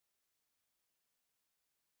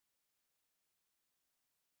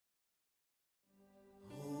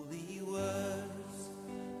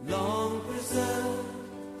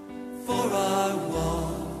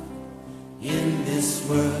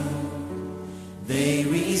They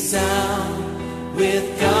resound with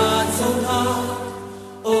God's own heart.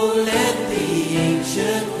 Oh, let the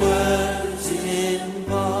ancient words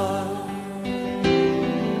impart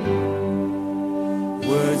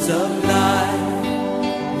words of life,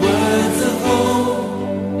 words of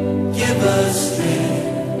hope. Give us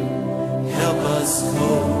strength, help us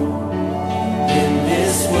cope in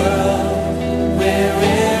this world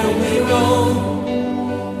where'er we roam.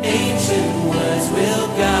 Ancient words will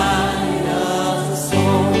guide us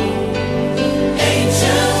home.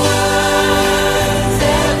 Ancient words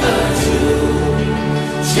ever true,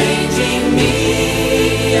 changing me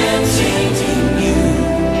and changing you.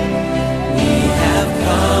 We have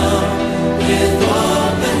come with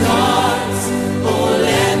open hearts. Oh,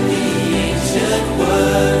 let the ancient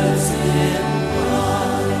words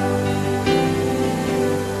impart.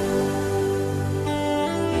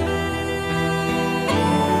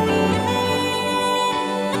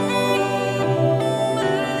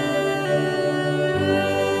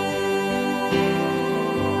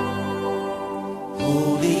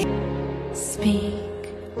 Holy,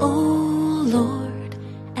 Speak, O Lord,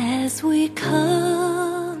 as we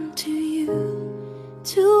come to you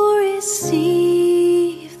to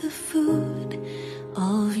receive the food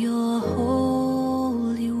of your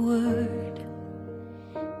holy word.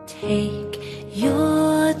 Take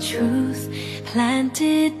your truth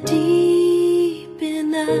planted deep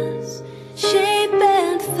in us, shape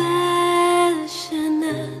and fashion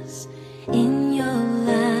us in your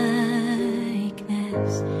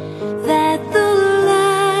likeness, that the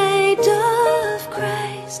light of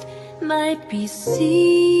Christ might be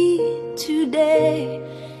seen today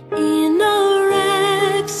in our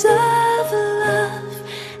acts of love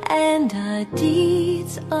and our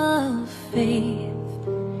deeds of faith.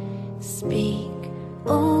 Speak,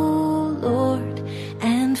 O Lord,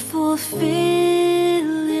 and fulfill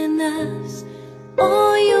in us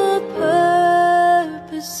all your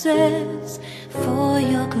purposes for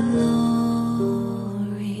your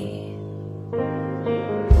glory.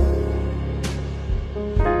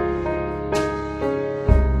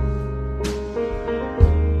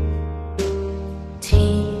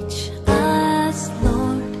 Teach us,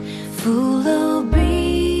 Lord, full obedience,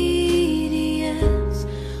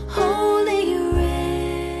 holy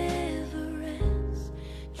reverence,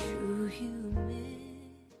 true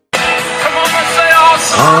humility. Come on and say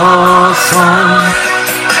awesome. Awesome,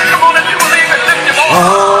 Come on, if you believe it, lift your voice.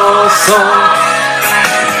 awesome,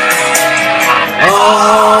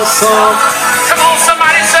 awesome. Come on,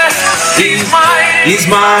 somebody say, He's mighty. He's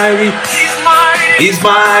mighty, He's mighty. He's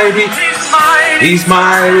mighty, He's mighty. He's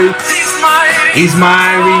mighty, He's mighty. He's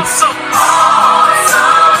mighty. Awesome.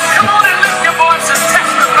 Come on and lift your voice and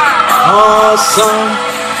testify. Awesome.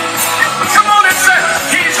 Come on and say,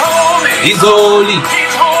 He's holy. He's holy,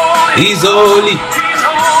 He's holy. He's holy,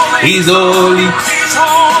 He's He's holy, holy. He's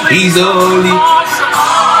holy. He's holy. Awesome.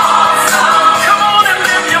 Come on and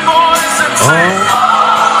lift your voice and say,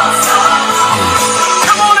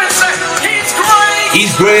 come on and say, He's great.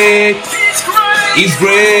 He's great, He's great. He's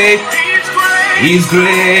great, He's He's great,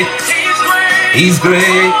 great. He's He's great.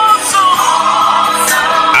 great. Awesome.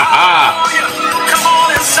 Aha. Come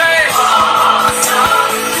on and say.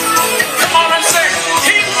 Come on and say.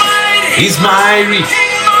 He's mighty.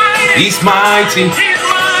 He's mighty, He's mighty.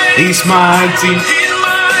 He's mighty,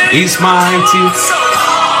 He's mighty. Awesome.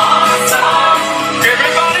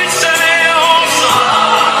 Everybody say awesome.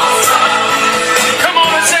 Come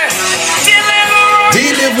on and say. Deliverer,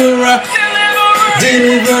 Deliverer.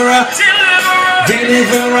 deliverer, Deliverer.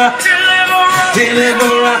 deliverer, Deliverer.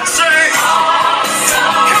 deliverer. Say.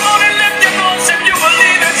 Come on and lift your voice if you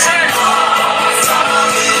believe it. Say.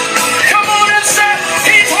 Come on and say.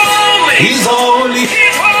 He's holy. He's holy,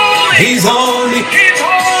 He's holy. He's holy, He's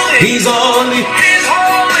holy. He's holy, He's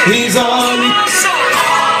holy. He's holy. Awesome.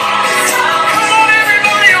 Come on,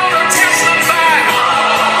 everybody, on the testify.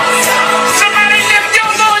 Somebody lift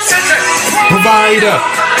your voice and say, Provider,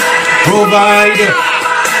 provider, Provider.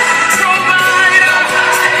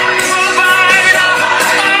 Provider.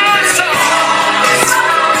 Awesome.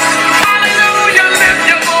 Hallelujah, lift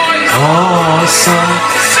your voice. awesome.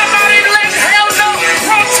 Somebody let hell know.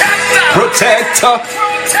 Protector. Protector,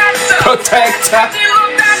 Protector. protector, He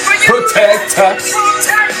looked out for you. protector.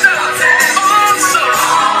 Protector. Awesome.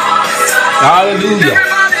 Hallelujah.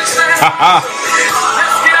 Everybody say, Haha.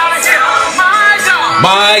 let's get out of here. My God.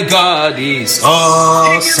 My God is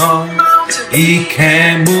awesome. He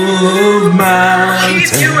can move mountains.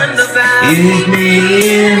 Keep you in the valley. Keep me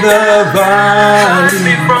in the Hide me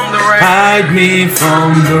valley. from the rain. Hide me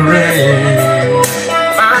from the rain.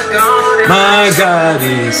 My God. My God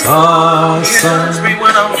is He helps awesome. me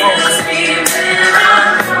when I'm broken.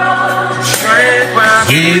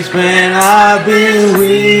 days when I've been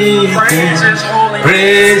weak. Praise His holy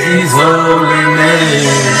name.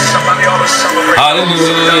 Somebody ought to celebrate.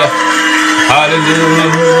 Hallelujah.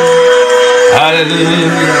 Hallelujah.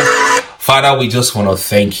 Hallelujah. Father, we just want to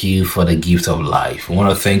thank you for the gift of life. We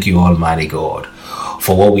want to thank you, Almighty God,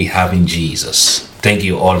 for what we have in Jesus. Thank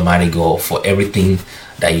you, Almighty God, for everything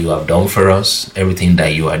that you have done for us, everything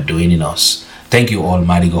that you are doing in us. Thank you,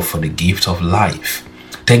 Almighty God, for the gift of life.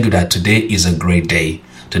 Thank you that today is a great day.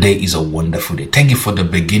 Today is a wonderful day. Thank you for the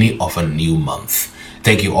beginning of a new month.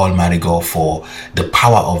 Thank you, Almighty God, for the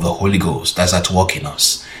power of the Holy Ghost that's at work in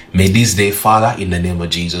us. May this day, Father, in the name of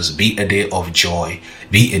Jesus, be a day of joy,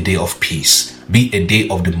 be a day of peace, be a day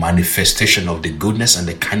of the manifestation of the goodness and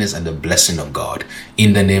the kindness and the blessing of God.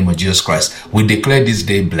 In the name of Jesus Christ, we declare this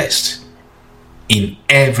day blessed in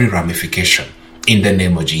every ramification. In the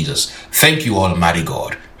name of Jesus. Thank you, Almighty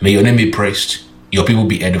God. May your name be praised, your people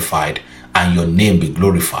be edified, and your name be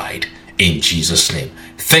glorified in Jesus' name.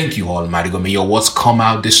 Thank you, Almighty God. May your words come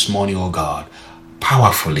out this morning, oh God,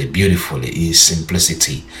 powerfully, beautifully, in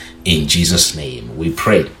simplicity. In Jesus' name we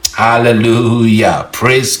pray. Hallelujah.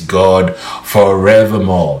 Praise God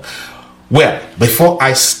forevermore. Well, before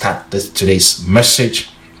I start today's message,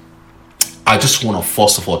 I just want to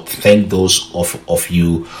first of all thank those of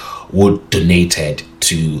you who donated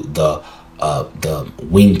to the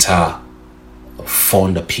winter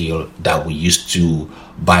fund appeal that we used to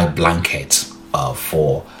buy blankets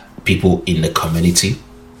for people in the community.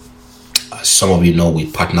 Some of you know we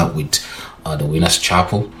partnered with the Winners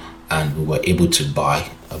Chapel, and we were able to buy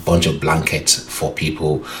a bunch of blankets for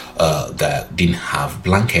people that didn't have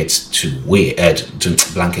blankets to wear,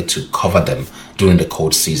 to cover them during the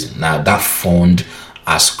cold season. Now that fund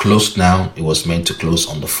has closed now. It was meant to close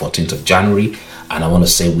on the 14th of January. And I want to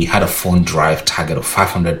say we had a fund drive target of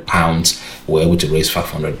 £500. We were able to raise over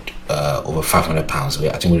 £500.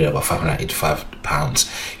 I think we did about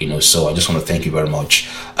 £585. So I just want to thank you very much.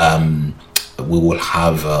 We will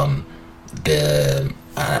have an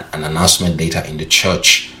announcement later in the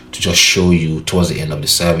church to just show you towards the end of the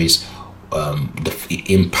service the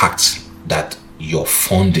impact that your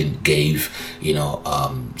funding gave.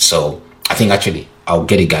 So I think actually I'll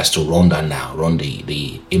get you guys to run that now, run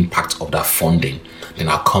the impact of that funding. Then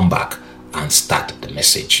I'll come back and start the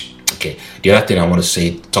message. Okay. The other thing I want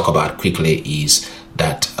to talk about quickly is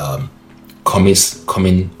that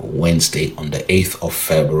coming Wednesday on the 8th of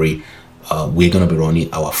February, we're going to be running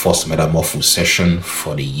our first Metamorphosis session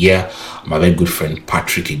for the year. My very good friend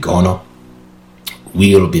Patrick Igono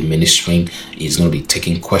will be ministering. He's going to be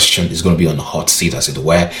taking questions. He's going to be on the hot seat, as it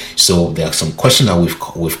were. So there are some questions that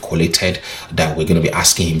we've collated that we're going to be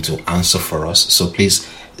asking him to answer for us. So please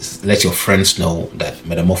let your friends know that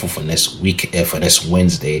Metamorphosis for next week, for next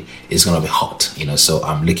Wednesday, is going to be hot. So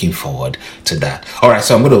I'm looking forward to that. All right,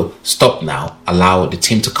 so I'm going to stop now. Allow the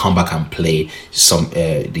team to come back and play some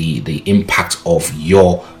the impact of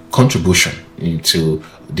your contribution into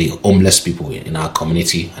the homeless people in our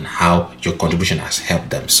community and how your contribution has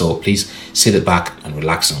helped them. So please sit back and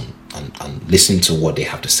relax and listen to what they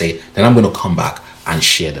have to say. Then I'm going to come back and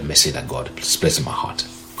share the message that God has placed in my heart.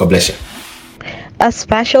 God bless you. A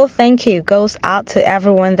special thank you goes out to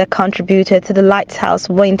everyone that contributed to the Lighthouse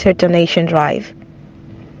Winter Donation Drive.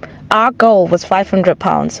 Our goal was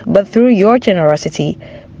 £500, but through your generosity,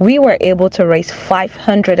 we were able to raise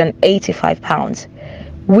 £585.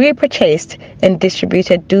 We purchased and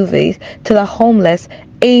distributed duvets to the homeless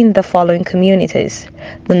in the following communities: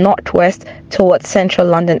 the Northwest towards Central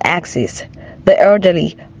London axis, the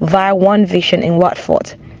elderly via One Vision in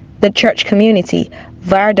Watford, the church community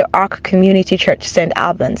via the Ark Community Church St.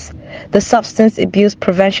 Albans, the Substance Abuse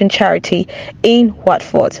Prevention Charity in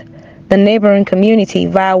Watford, the neighboring community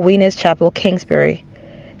via Winners Chapel, Kingsbury.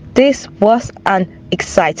 This was an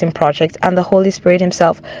exciting project, and the Holy Spirit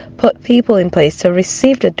himself put people in place to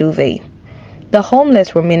receive the duvet. The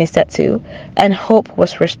homeless were ministered to, and hope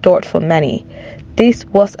was restored for many. This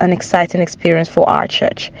was an exciting experience for our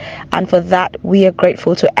church, and for that we are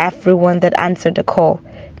grateful to everyone that answered the call.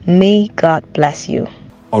 May God bless you.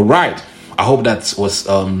 All right. I hope that was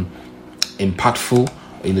impactful.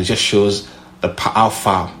 It just shows how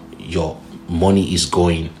far your money is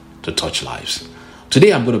going to touch lives.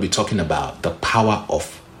 Today I'm going to be talking about the power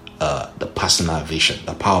of the personal vision,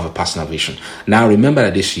 the power of a personal vision. Now remember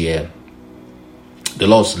that this year, the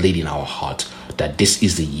Lord's laid in our heart that this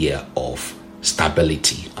is the year of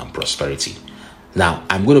stability and prosperity. Now,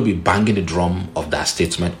 I'm going to be banging the drum of that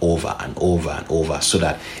statement over and over and over so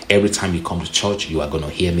that every time you come to church, you are going to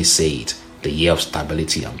hear me say it, the year of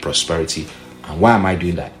stability and prosperity. And why am I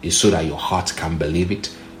doing that? It's so that your heart can believe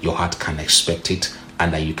it, your heart can expect it,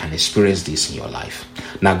 and that you can experience this in your life.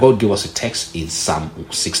 Now, God gave us a text in Psalm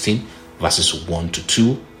 16, verses 1 to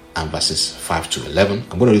 2 and verses 5 to 11.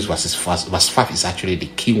 I'm going to use verses 5. Verse 5 is actually the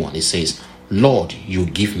key one. It says, Lord, you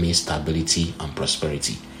give me stability and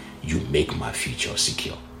prosperity. You make my future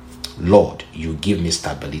secure. Lord, you give me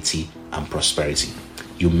stability and prosperity.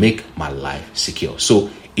 You make my life secure. So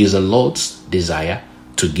is the Lord's desire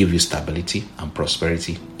to give you stability and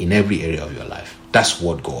prosperity in every area of your life. That's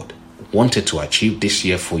what God wanted to achieve this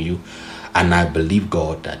year for you. And I believe,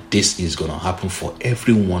 God, that this is going to happen for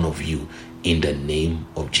every one of you in the name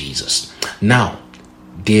of Jesus. Now,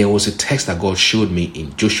 there was a text that God showed me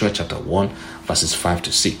in Joshua chapter 1, verses 5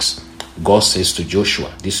 to 6. God says to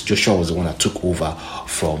Joshua, this Joshua was the one that took over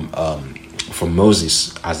from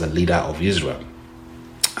Moses as the leader of Israel.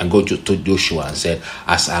 And God told Joshua and said,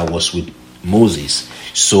 as I was with Moses,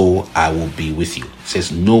 so I will be with you. It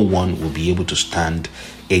says, no one will be able to stand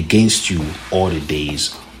against you all the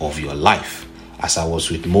days of your life. As I was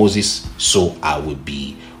with Moses, so I will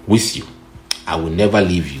be with you. I will never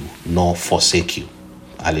leave you nor forsake you.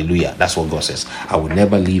 Hallelujah. That's what God says. I will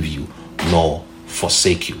never leave you nor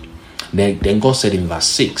forsake you. Then God said in verse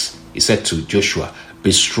 6, he said to Joshua,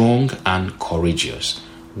 be strong and courageous.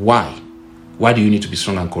 Why? Why do you need to be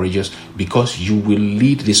strong and courageous? Because you will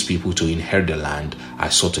lead these people to inherit the land I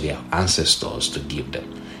swore to their ancestors to give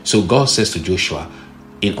them. So God says to Joshua,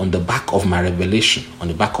 on the back of my revelation, on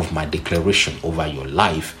the back of my declaration over your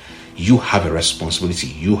life, you have a responsibility.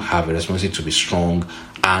 You have a responsibility to be strong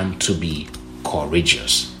and to be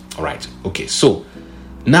courageous. All right. Okay. So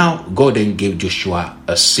now God then gave Joshua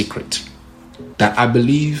a secret that I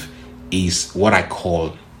believe is what I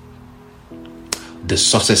call the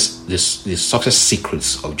success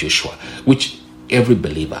secrets of Joshua, which every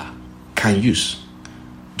believer can use.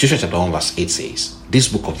 Joshua chapter 1 verse 8 says, this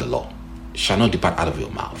book of the law shall not depart out of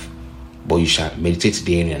your mouth, but you shall meditate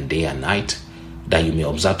therein day and night, that you may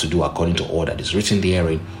observe to do according to all that is written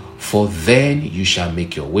therein. For then you shall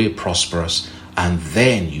make your way prosperous, and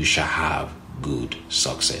then you shall have good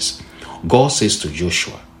success. God says to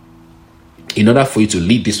Joshua, in order for you to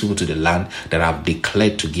lead these people to the land that I've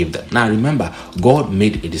declared to give them. Now remember, God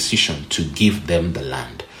made a decision to give them the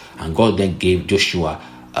land. And God then gave Joshua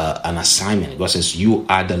an assignment. God says, you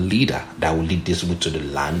are the leader that will lead these people to the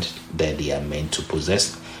land that they are meant to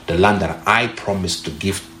possess. The land that I promised to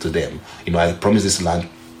give to them. I promised this land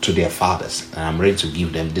to their fathers, and I'm ready to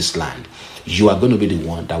give them this land. You are going to be the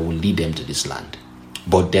one that will lead them to this land.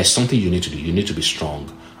 But there's something you need to do. You need to be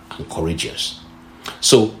strong and courageous.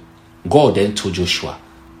 So God then told Joshua,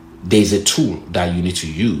 there's a tool that you need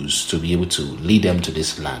to use to be able to lead them to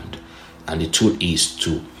this land. And the tool is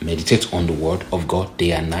to meditate on the word of God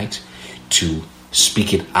day and night, to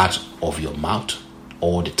speak it out of your mouth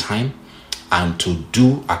all the time, and to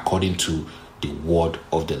do according to the word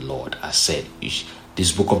of the Lord. I said,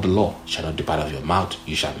 this book of the law shall not depart out of your mouth.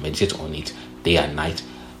 You shall meditate on it day and night,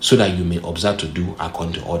 so that you may observe to do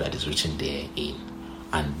according to all that is written therein.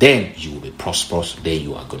 And then you will be prosperous. There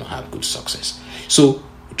you are going to have good success. So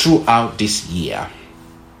throughout this year,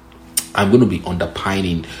 I'm going to be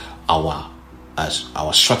underpinning our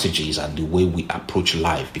strategies and the way we approach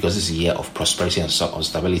life, because this is a year of prosperity and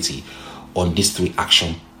stability, on these three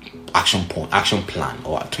action plan,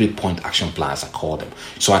 or 3-point action plan, as I call them.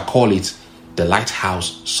 So I call it the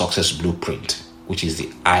Lighthouse Success Blueprint, which is the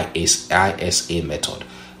ISA method.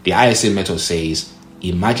 The ISA method says,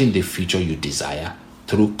 imagine the future you desire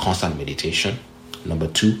through constant meditation. Number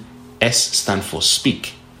 2, S stand for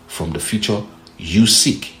speak from the future you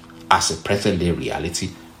seek as a present day reality.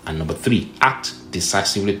 And number 3, act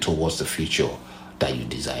decisively towards the future that you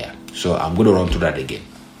desire. So I'm going to run through that again.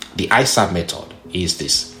 The ISA method is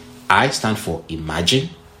this. I stand for imagine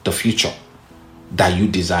the future that you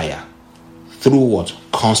desire through what?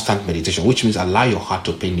 Constant meditation, which means allow your heart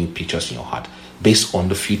to paint new pictures in your heart based on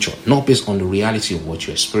the future, not based on the reality of what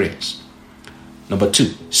you experience. Number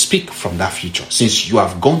 2, speak from that future. Since you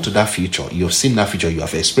have gone to that future, you have seen that future, you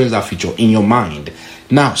have experienced that future in your mind.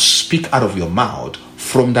 Now speak out of your mouth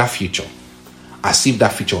from that future as if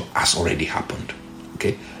that future has already happened.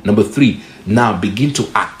 Okay. Number 3, now begin to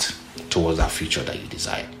act towards that future that you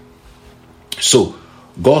desire. So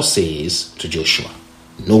God says to Joshua,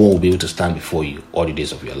 no one will be able to stand before you all the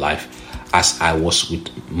days of your life. As I was with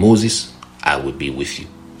Moses, I will be with you.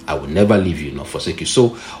 I will never leave you nor forsake you.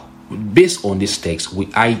 So based on this text,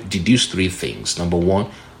 I deduce 3 things. Number 1,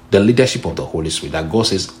 the leadership of the Holy Spirit, that God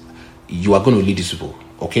says you are going to lead these people.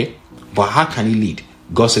 Okay, but how can he lead?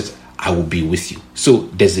 God says, I will be with you. So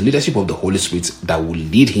there's the leadership of the Holy Spirit that will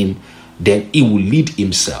lead him. Then he will lead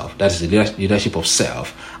himself. That is the leadership of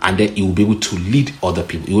self. And then he will be able to lead other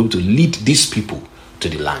people. He will be able to lead these people to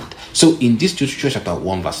the land. So in this Joshua chapter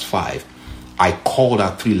 1 verse 5, I called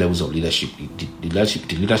out 3 levels of leadership: the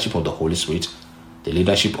leadership of the Holy Spirit, the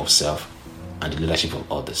leadership of self, and the leadership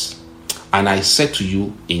of others. And I said to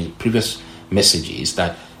you in previous messages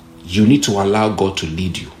that you need to allow God to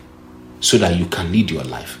lead you so that you can lead your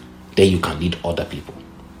life. Then you can lead other people.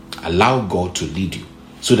 Allow God to lead you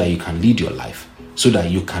so that you can lead your life, so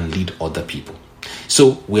that you can lead other people.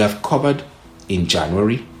 So we have covered in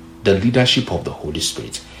January the leadership of the Holy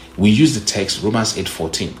Spirit. We use the text Romans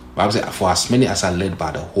 8:14. Bible says, "For as many as are led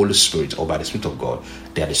by the Holy Spirit or by the Spirit of God,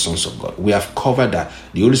 they are the sons of God." We have covered that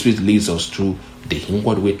the Holy Spirit leads us through the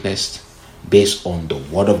inward witness, based on the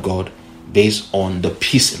Word of God, based on the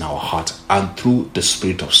peace in our heart, and through the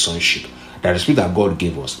spirit of sonship. That the spirit that God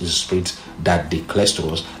gave us is a spirit that declares to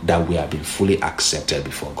us that we have been fully accepted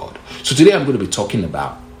before God. So today I'm going to be talking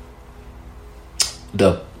about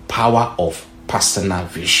the power of personal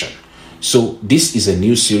vision. So this is a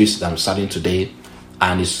new series that I'm starting today,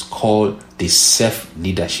 and it's called the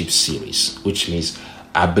Self-Leadership Series, which means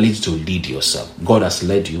ability to lead yourself. God has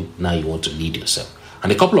led you, now you want to lead yourself.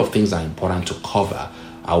 And a couple of things are important to cover.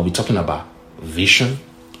 I'll be talking about vision,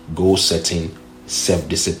 goal setting,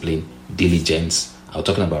 self-discipline, diligence. I'll be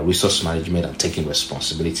talking about resource management and taking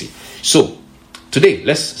responsibility. So today,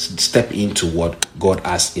 let's step into what God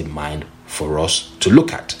has in mind for us to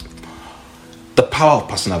look at. The power of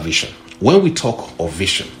personal vision. When we talk of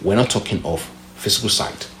vision, we're not talking of physical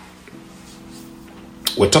sight.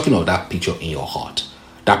 We're talking of that picture in your heart.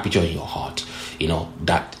 That picture in your heart,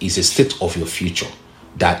 that is a state of your future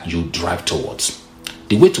that you drive towards.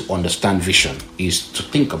 The way to understand vision is to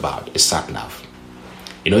think about a sat nav.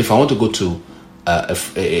 If I want to go to,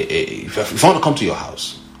 if I want to come to your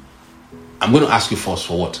house, I'm going to ask you first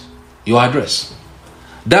for what? Your address.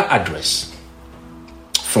 That address,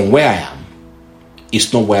 from where I am,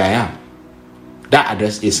 is not where I am. That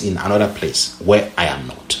address is in another place where I am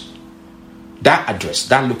not. That address,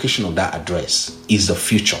 that location of that address is the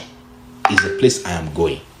future, is the place I am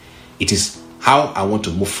going. It is how I want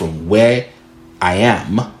to move from where I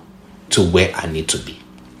am to where I need to be.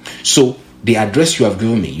 So the address you have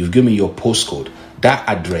given me, you've given me your postcode. That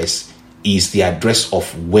address is the address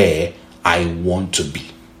of where I want to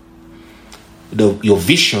be. Your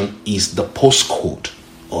vision is the postcode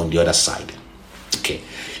on the other side. Okay.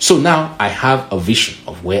 So now I have a vision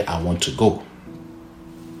of where I want to go.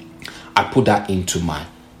 I put that into my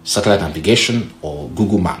satellite navigation or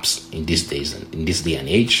Google Maps in these days, in this day and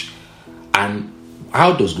age. And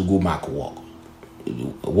how does Google Maps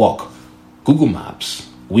work? Google Maps,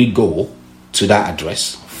 we go to that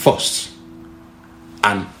address first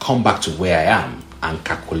and come back to where I am and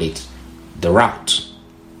calculate the route,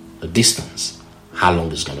 the distance, how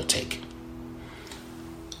long it's going to take.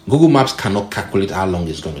 Google Maps cannot calculate how long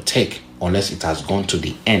it's going to take unless it has gone to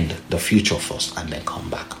the end, the future first, and then come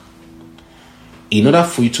back. In order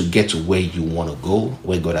for you to get to where you want to go,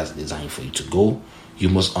 where God has designed for you to go, you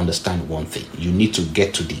must understand one thing. You need to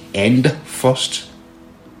get to the end first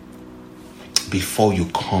before you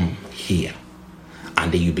come here.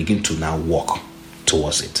 And then you begin to now walk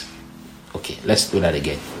towards it. Okay, let's do that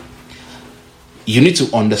again. You need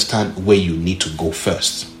to understand where you need to go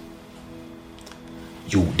first.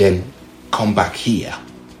 You then come back here.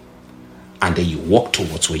 And then you walk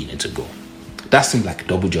towards where you need to go. That seems like a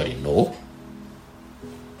double journey, no?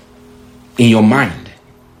 In your mind,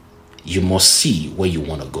 you must see where you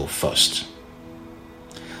want to go first.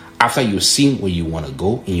 After you've seen where you want to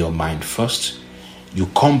go in your mind first, you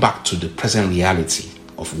come back to the present reality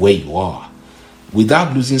of where you are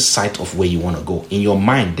without losing sight of where you want to go. In your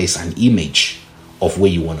mind, there's an image of where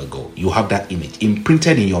you want to go. You have that image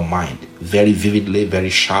imprinted in your mind very vividly, very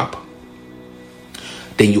sharp.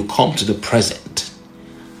 Then you come to the present,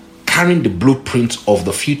 carrying the blueprint of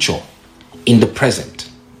the future in the present.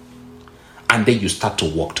 And then you start to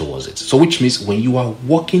walk towards it. So which means when you are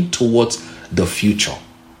walking towards the future,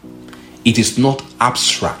 it is not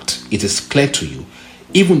abstract. It is clear to you,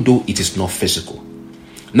 even though it is not physical.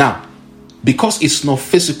 Now, because it's not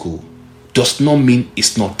physical does not mean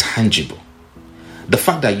it's not tangible. The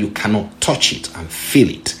fact that you cannot touch it and feel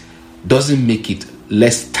it doesn't make it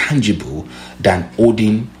less tangible than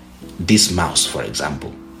holding this mouse, for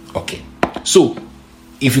example. Okay, so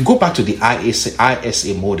if you go back to the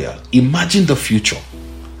ISA model, imagine the future.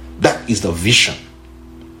 That is the vision.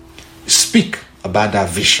 Speak about that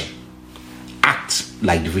vision. Act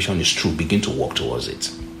like the vision is true. Begin to walk towards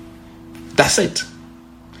it. That's it.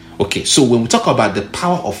 Okay, so when we talk about the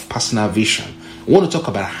power of personal vision, we want to talk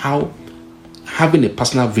about how having a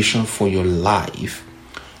personal vision for your life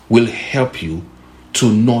will help you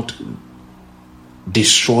to not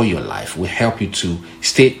destroy your life, will help you to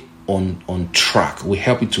stay on track, will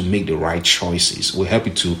help you to make the right choices, will help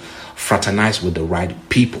you to fraternize with the right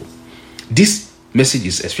people. This message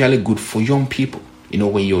is especially good for young people. You know,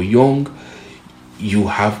 when you're young, you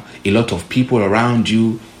have a lot of people around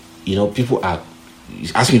you. You know, people are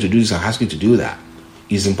asking you to do this and asking you to do that.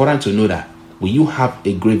 It's important to know that when you have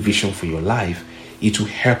a great vision for your life, it will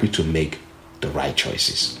help you to make the right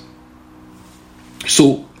choices.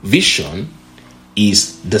 So vision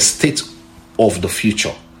is the state of the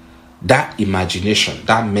future, that imagination,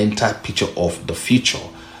 that mental picture of the future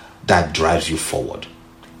that drives you forward.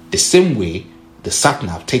 The same way the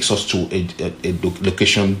sat-nav takes us to a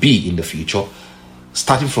location B in the future,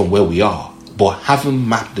 starting from where we are, but having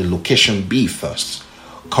mapped the location B first,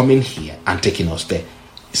 coming here and taking us there.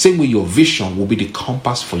 Same way your vision will be the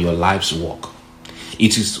compass for your life's work.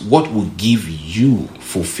 It is what will give you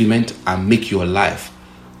fulfillment and make your life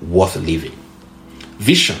worth living.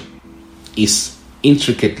 Vision is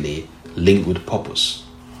intricately linked with purpose,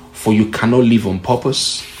 for you cannot live on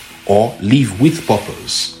purpose or live with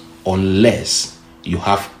purpose unless you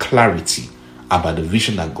have clarity about the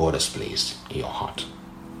vision that God has placed in your heart.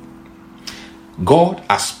 God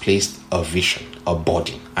has placed a vision, a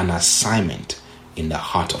burden, an assignment in the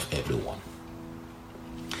heart of everyone.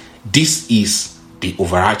 This is the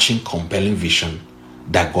overarching compelling vision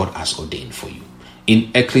that God has ordained for you.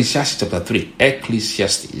 In Ecclesiastes chapter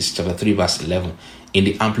 3 verse 11, in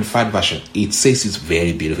the Amplified Version, it says it's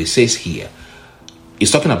very beautiful. It says here,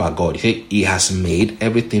 it's talking about God. It says He has made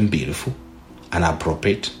everything beautiful and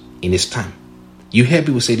appropriate in His time. You hear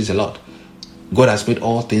people say this a lot. God has made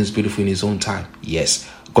all things beautiful in His own time. Yes,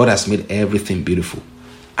 God has made everything beautiful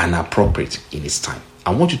and appropriate in His time.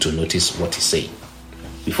 I want you to notice what He's saying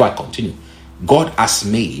before I continue. God has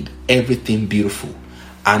made everything beautiful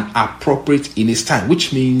and appropriate in His time,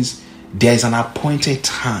 which means there is an appointed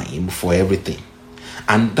time for everything.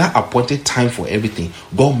 And that appointed time for everything,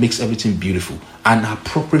 God makes everything beautiful and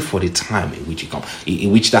appropriate for the time in which it comes,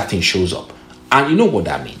 in which that thing shows up. And you know what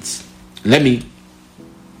that means. Let me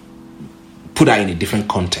put that in a different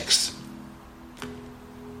context.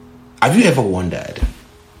 Have you ever wondered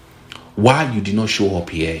why you did not show up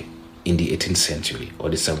here in the 18th century or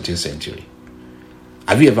the 17th century?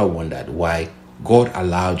 Have you ever wondered why God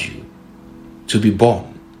allowed you to be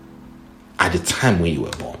born at the time when you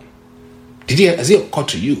were born? Has it occurred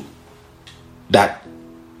to you that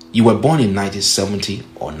you were born in 1970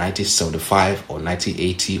 or 1975 or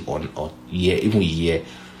 1980 or year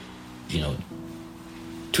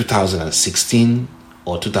 2016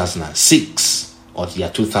 or 2006 or year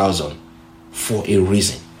 2000 for a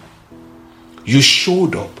reason? You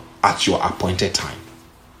showed up at your appointed time.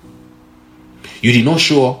 You did not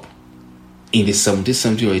show up in the 17th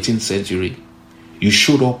century or 18th century. You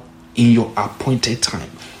showed up in your appointed time,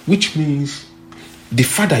 which means the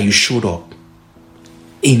fact that you showed up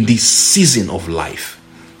in the season of life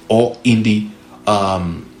or in the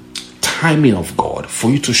timing of God for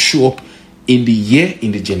you to show up in the year,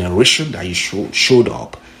 in the generation that you showed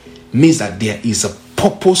up, means that there is a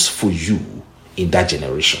purpose for you in that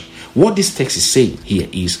generation. What this text is saying here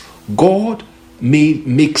is God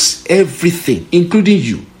makes everything, including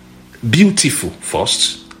you, beautiful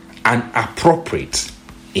first and appropriate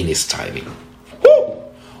in His timing. Woo!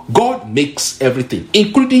 God makes everything,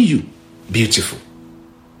 including you, beautiful.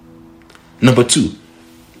 Number 2,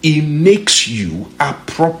 He makes you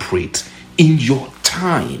appropriate in your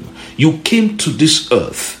time. You came to this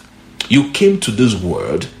earth, you came to this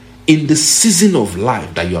world in the season of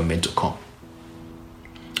life that you are meant to come.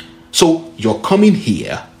 So your coming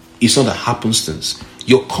here is not a happenstance.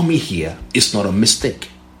 Your coming here is not a mistake.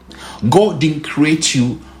 God didn't create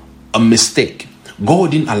you a mistake.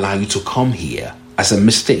 God didn't allow you to come here as a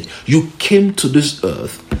mistake. You came to this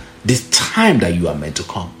earth the time that you are meant to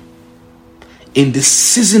come, in the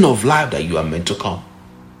season of life that you are meant to come.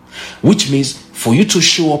 Which means for you to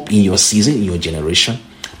show up in your season, in your generation,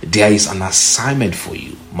 there is an assignment for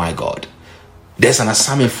you. My God, there's an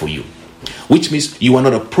assignment for you. Which means you are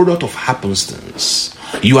not a product of happenstance.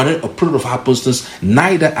 You are not a product of happenstance.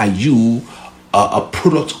 Neither are you a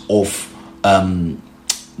product of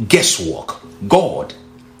guesswork. God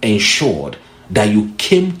ensured that you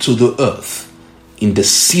came to the earth in the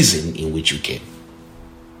season in which you came.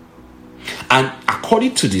 And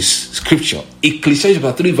according to this scripture,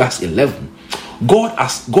 Ecclesiastes 3 verse 11,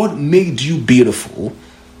 God made you beautiful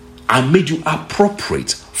and made you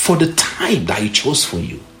appropriate for the time that He chose for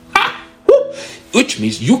you. Which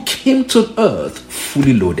means you came to earth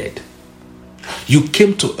fully loaded. You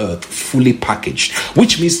came to earth fully packaged.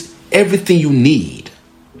 Which means everything you need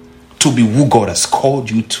to be who God has called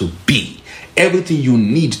you to be, everything you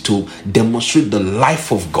need to demonstrate the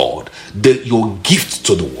life of God, your gift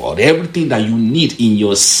to the world, everything that you need in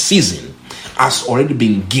your season has already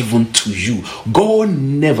been given to you. God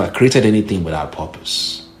never created anything without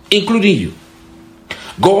purpose, including you.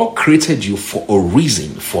 God created you for a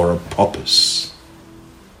reason, for a purpose.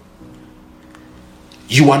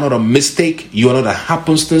 You are not a mistake. You are not a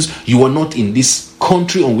happenstance. You are not in this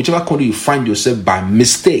country, or whichever country you find yourself, by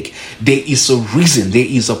mistake. There is a reason. There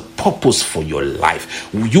is a purpose for your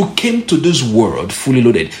life. You came to this world fully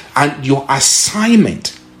loaded, and your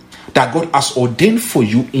assignment that God has ordained for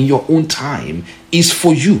you in your own time is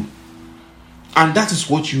for you. And that is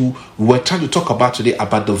what you were trying to talk about today,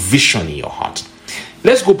 about the vision in your heart.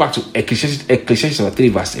 Let's go back to Ecclesiastes 3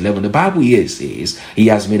 verse 11. The Bible here says, He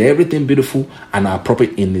has made everything beautiful and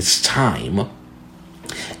appropriate in His time.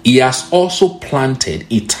 He has also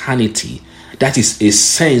planted eternity, that is a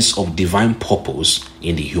sense of divine purpose,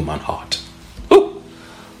 in the human heart. Ooh.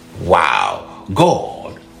 Wow.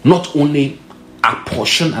 God not only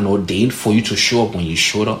apportioned and ordained for you to show up when you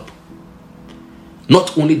showed up.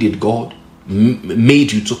 Not only did God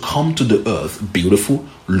made you to come to the earth beautiful,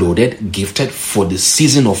 loaded, gifted for the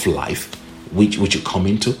season of life which you come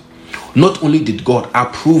into. Not only did God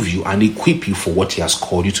approve you and equip you for what He has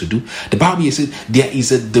called you to do, the Bible says there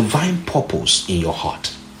is a divine purpose in your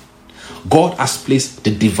heart. God has placed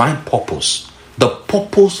the divine purpose, the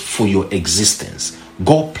purpose for your existence,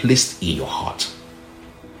 God placed in your heart.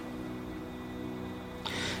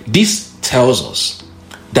 This tells us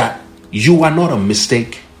that you are not a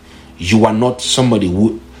mistake. You are not somebody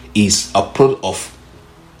who is a product of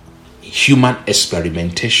human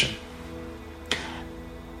experimentation.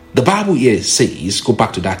 The Bible here says, go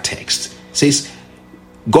back to that text, says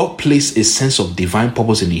God placed a sense of divine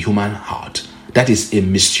purpose in the human heart, that is a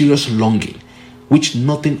mysterious longing which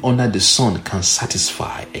nothing under the sun can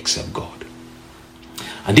satisfy except God.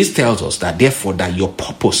 And this tells us that therefore that your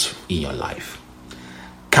purpose in your life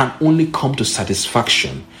can only come to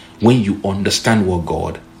satisfaction when you understand what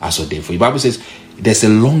God has ordained for you. The Bible says there's a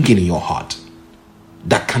longing in your heart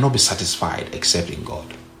that cannot be satisfied except in God.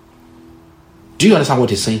 Do you understand what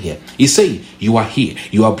he's saying here? He's saying you are here.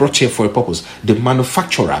 You are brought here for a purpose. The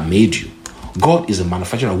manufacturer made you. God is a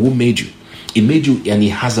manufacturer who made you. He made you, and He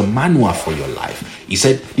has a manual for your life. He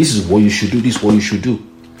said, this is what you should do. This is what you should do.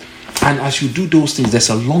 And as you do those things, there's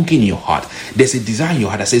a longing in your heart. There's a desire in your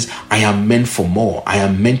heart that says, I am meant for more. I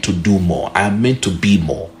am meant to do more. I am meant to be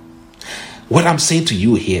more. What I'm saying to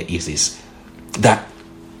you here is this, that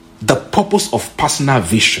the purpose of personal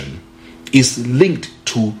vision is linked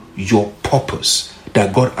to your purpose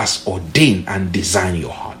that God has ordained and designed in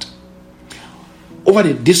your heart. Over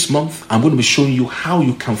this month, I'm going to be showing you how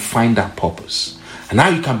you can find that purpose and how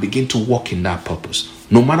you can begin to walk in that purpose.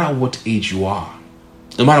 No matter what age you are,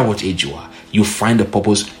 you find a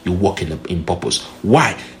purpose, you walk in purpose.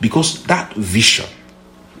 Why? Because that vision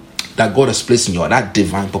that God has placed in your heart, that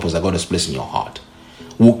divine purpose that God has placed in your heart,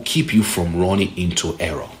 will keep you from running into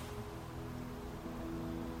error.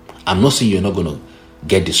 I'm not saying you're not going to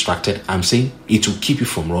get distracted. I'm saying it will keep you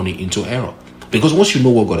from running into error. Because once you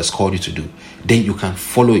know what God has called you to do, then you can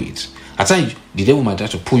follow it. At times, the devil might try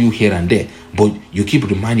to pull you here and there, but you keep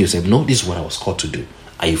reminding yourself, no, this is what I was called to do,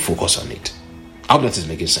 and you focus on it. I hope that is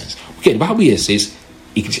making sense. Okay, the Bible here says,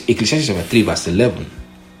 Ecclesiastes 3 verse 11.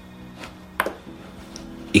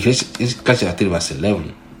 Ecclesiastes 3 verse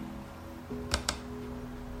 11.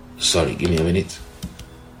 Sorry, give me a minute.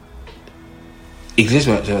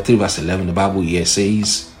 Ecclesiastes 3 verse 11, the Bible here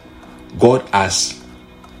says, God has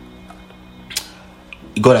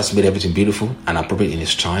made everything beautiful and appropriate in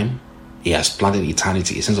His time. He has planted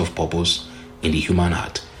eternity, a sense of purpose in the human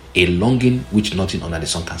heart, a longing which nothing under the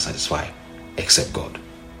sun can satisfy except God.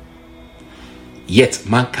 Yet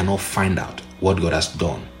man cannot find out what God has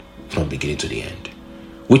done from beginning to the end,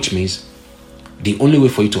 which means the only way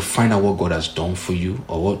for you to find out what God has done for you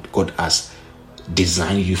or what God has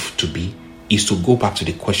designed you to be is to go back to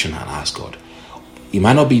the question and ask God. It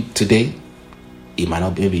might not be today, it might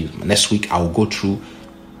not be, maybe next week. I will go through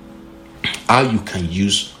how you can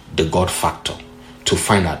use the God factor to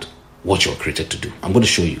find out what you're created to do. I'm going to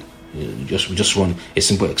show you. Just run a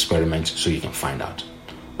simple experiment so you can find out.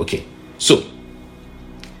 Okay, so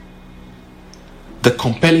the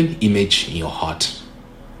compelling image in your heart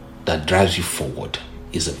that drives you forward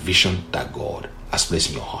is a vision that God has placed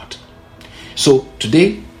in your heart. So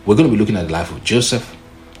today we're going to be looking at the life of Joseph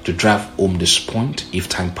to drive home this point, if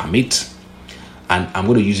time permits. And I'm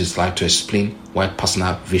going to use this slide to explain why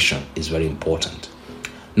personal vision is very important.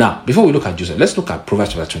 Now, before we look at Joseph, let's look at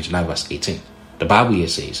Proverbs chapter 29 verse 18. The Bible here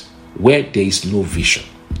says, where there is no vision,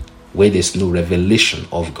 where there's no revelation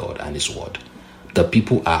of God and His word, the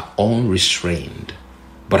people are unrestrained.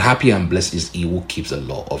 But happy and blessed is he who keeps the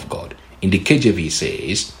law of God. In the KJV it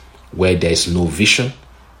says, where there is no vision,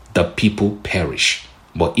 the people perish.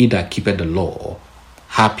 But he that keepeth the law,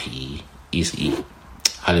 happy is he.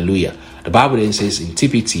 Hallelujah. The Bible then says in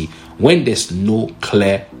TPT, when there's no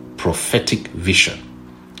clear prophetic vision,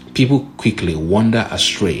 people quickly wander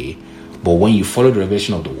astray. But when you follow the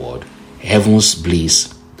revelation of the word, heaven's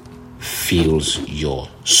bliss fills your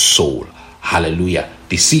soul. Hallelujah.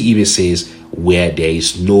 The CEV says, where there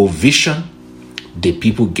is no vision, the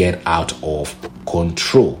people get out of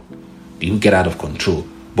control. People get out of control.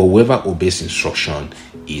 But whoever obeys instruction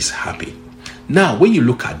is happy. Now, when you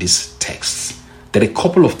look at these texts, there are a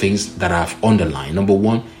couple of things that I've underlined. Number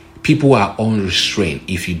one, people are unrestrained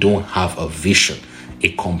if you don't have a vision,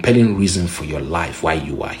 a compelling reason for your life while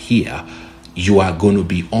you are here. You are going to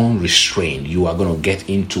be unrestrained. You are going to get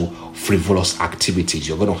into frivolous activities.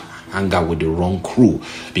 You're going to hang out with the wrong crew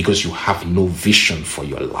because you have no vision for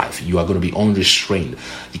your life. You are going to be unrestrained.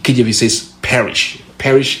 The KJV says perish.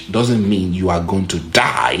 Perish doesn't mean you are going to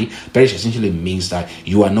die. Perish essentially means that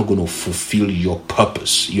you are not going to fulfill your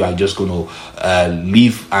purpose. You are just going to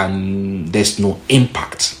live and there's no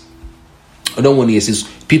impact. Another one here says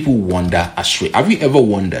people wander astray. Have you ever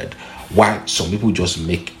wondered why some people just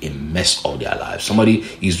make a mess of their lives? Somebody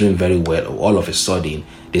is doing very well, all of a sudden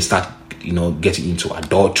they start getting into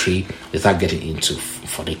adultery, they start getting into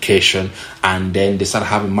fornication, and then they start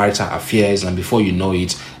having marital affairs, and before you know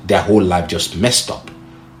it, their whole life just messed up.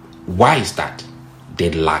 Why is that?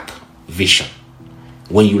 They lack vision.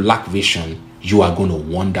 When you lack vision, you are going to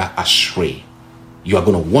wander astray. You are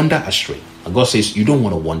going to wander astray. And God says you don't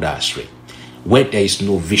want to wander astray. Where there is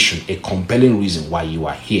no vision, a compelling reason why you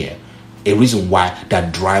are here, a reason why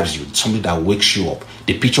that drives you, something that wakes you up,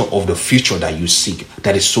 the picture of the future that you seek,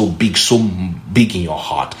 that is so big in your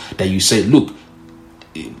heart, that you say, look,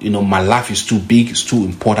 my life is too big, it's too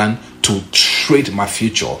important to trade my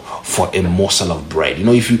future for a morsel of bread.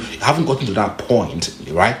 If you haven't gotten to that point,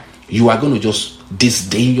 right, you are going to just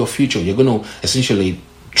disdain your future. You're going to essentially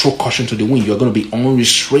throw caution to the wind. You're going to be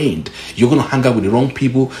unrestrained. You're going to hang out with the wrong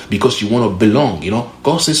people because you want to belong.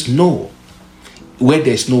 God says no. Where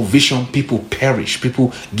there's no vision, people perish.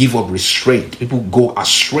 People give up restraint. People go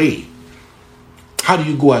astray. How do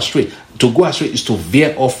you go astray? To go astray is to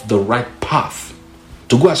veer off the right path.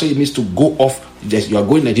 To go astray means to go off. You are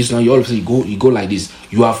going like this now. You all of a sudden you go like this.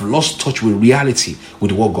 You have lost touch with reality,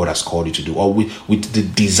 with what God has called you to do, or with the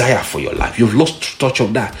desire for your life. You've lost touch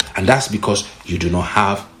of that, and that's because you do not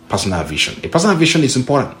have personal vision. A personal vision is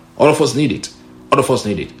important. All of us need it. All of us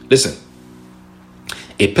need it. Listen.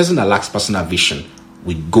 A person that lacks personal vision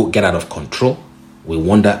will get out of control, will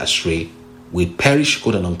wander astray, will perish,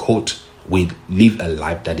 quote and unquote, will live a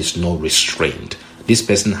life that is not restrained. This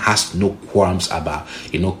person has no qualms about,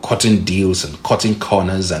 cutting deals and cutting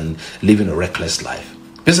corners and living a reckless life.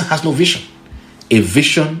 The person has no vision. A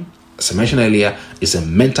vision, as I mentioned earlier, is a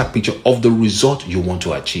mental picture of the result you want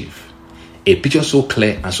to achieve. A picture so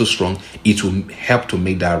clear and so strong, it will help to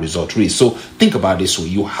make that result real. So think about this way.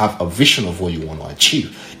 You have a vision of what you want to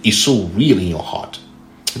achieve. It's so real in your heart.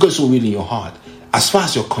 Because it's so real in your heart. As far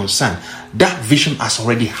as you're concerned, that vision has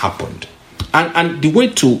already happened. And the way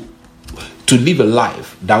to live a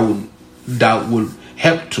life that will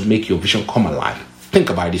help to make your vision come alive, think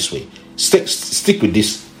about it this way. Stick with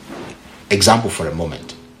this example for a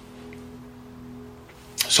moment.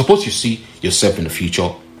 Suppose you see yourself in the future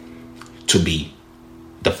to be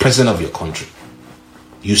the president of your country.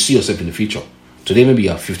 You see yourself in the future. Today maybe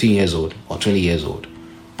you're 15 years old or 20 years old.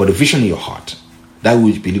 But the vision in your heart, that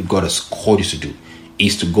which you believe God has called you to do,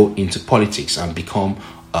 is to go into politics and become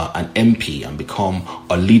an MP and become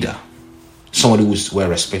a leader. Somebody who's well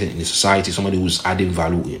respected in the society, somebody who's adding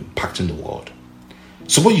value, impacting the world.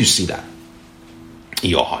 Suppose you see that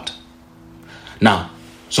in your heart. Now,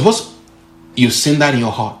 suppose you've seen that in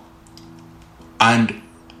your heart and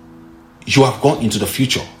you have gone into the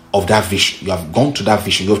future of that vision. You have gone to that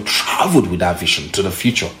vision. You have traveled with that vision to the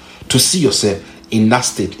future to see yourself in that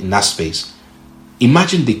state, in that space.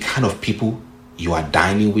 Imagine the kind of people you are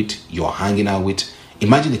dining with, you are hanging out with.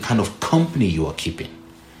 Imagine the kind of company you are keeping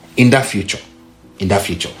in that future. In that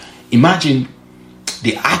future. Imagine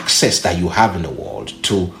the access that you have in the world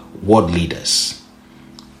to world leaders.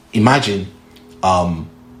 Imagine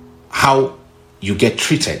how you get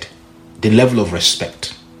treated, the level of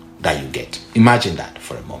respect that you get. Imagine that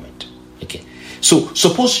for a moment. Okay. So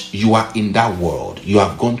suppose you are in that world, you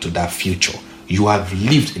have gone to that future, you have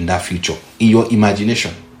lived in that future in your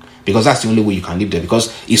imagination, because that's the only way you can live there,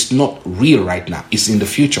 because it's not real right now, it's in the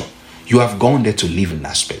future. you have gone there to live in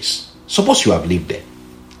that space. Suppose you have lived there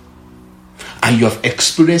and you have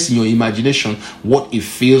experienced in your imagination what it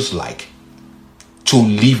feels like to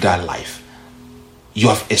live that life. You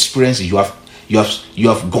have experienced it. You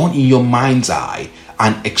have gone in your mind's eye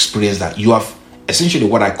and experienced that. You have essentially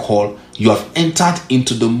what I call, you have entered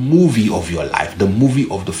into the movie of your life, the movie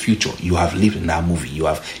of the future. You have lived in that movie. You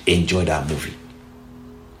have enjoyed that movie.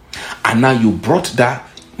 And now you brought that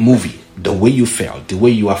movie, the way you felt, the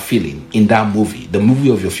way you are feeling in that movie, the movie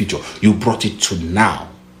of your future, you brought it to now,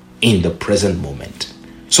 in the present moment.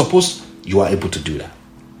 Suppose you are able to do that.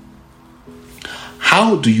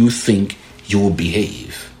 How do you think you will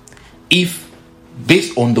behave if,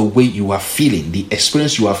 based on the way you are feeling, the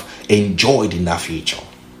experience you have enjoyed in that future,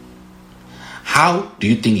 how do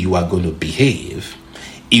you think you are going to behave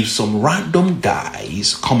if some random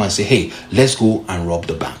guys come and say, hey, let's go and rob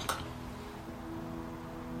the bank?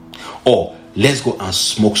 Or let's go and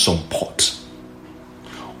smoke some pot?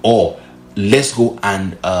 Or let's go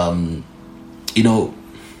and,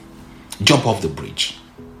 jump off the bridge?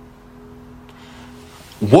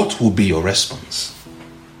 What will be your response?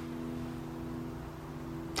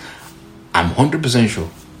 I'm 100% sure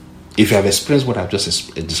if you have experienced what I've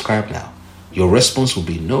just described now, your response will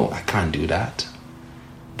be, no, I can't do that.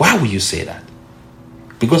 Why will you say that?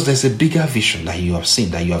 Because there's a bigger vision that you have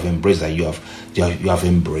seen, that you have embraced, that you have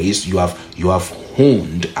embraced, you have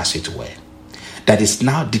honed, as it were, that is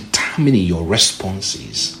now determining your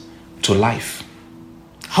responses to life.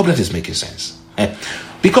 I hope that is making sense.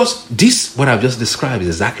 Because this, what I've just described, is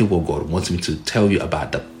exactly what God wants me to tell you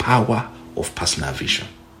about the power of personal vision.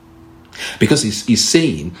 Because he's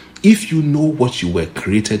saying, if you know what you were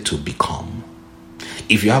created to become,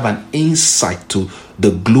 if you have an insight to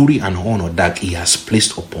the glory and honor that he has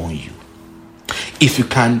placed upon you, if you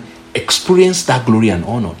can experience that glory and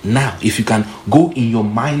honor now, if you can go in your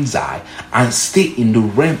mind's eye and stay in the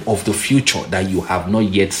realm of the future that you have not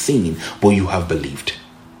yet seen but you have believed,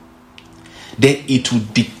 then it will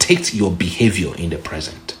dictate your behavior in the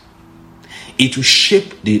present. It will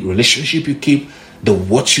shape the relationship you keep, the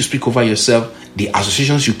words you speak over yourself, the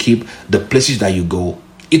associations you keep, the places that you go.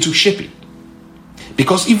 It will shape it.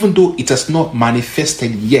 Because even though it has not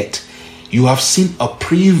manifested yet, you have seen a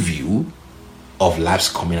preview of life's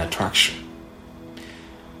coming attraction.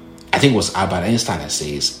 I think it was Albert Einstein that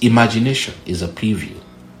says, imagination is a preview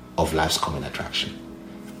of life's coming attraction.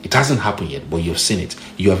 It hasn't happened yet, but you've seen it.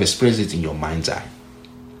 You have experienced it in your mind's eye.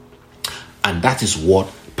 And that is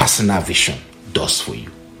what personal vision does for you.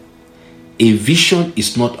 A vision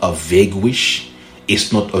is not a vague wish.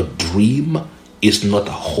 It's not a dream. It's not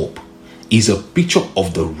a hope. It's a picture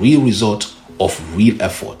of the real result of real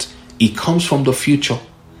effort. It comes from the future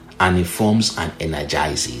and informs and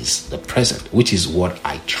energizes the present, which is what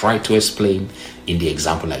I tried to explain in the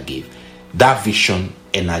example I gave. That vision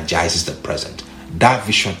energizes the present. That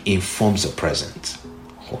vision informs the present.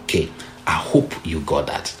 Okay, I hope you got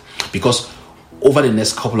that. Because over the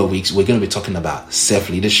next couple of weeks, we're going to be talking about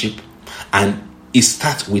self-leadership, and it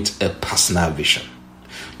starts with a personal vision.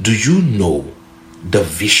 Do you know the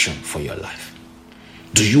vision for your life?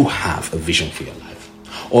 Do you have a vision for your life?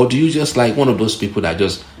 Or do you just like one of those people that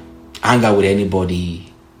just hang out with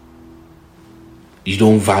anybody? You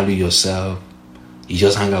don't value yourself. You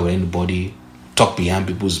just hang out with anybody, talk behind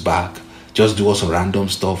people's back, just do some random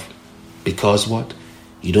stuff. Because what?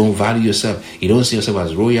 You don't value yourself. You don't see yourself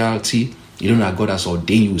as royalty. You don't know that God has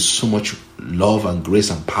ordained you with so much love and grace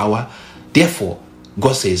and power. Therefore,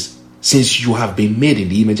 God says, since you have been made in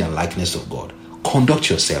the image and likeness of God, conduct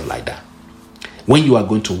yourself like that. When you are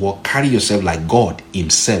going to work, carry yourself like God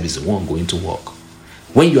himself is the one going to work.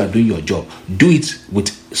 When you are doing your job, do it with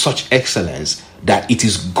such excellence that it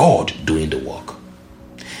is God doing the work.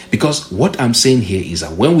 Because what I'm saying here is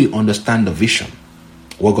that when we understand the vision,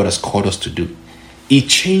 what God has called us to do, it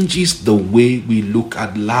changes the way we look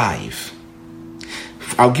at life.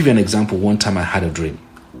 I'll give you an example. One time I had a dream.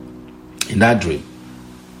 In that dream,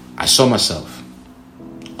 I saw myself.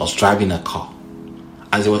 I was driving a car.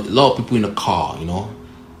 And there were a lot of people in the car,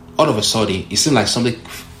 All of a sudden, it seemed like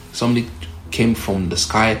somebody came from the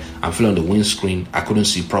sky and fell on the windscreen. I couldn't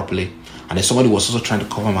see properly. And then somebody was also trying to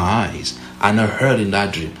cover my eyes. And I heard in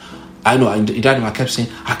that dream, in that dream I kept saying,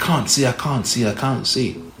 I can't see.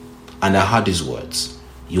 And I heard these words: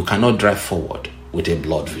 you cannot drive forward with a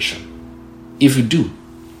blurred vision. If you do,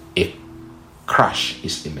 a crash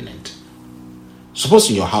is imminent. Suppose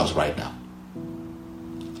in your house right now,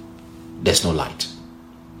 there's no light.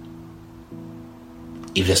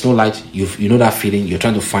 If there's no light, you know that feeling, you're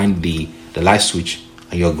trying to find the light switch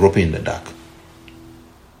and you're groping in the dark.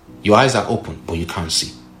 Your eyes are open, but you can't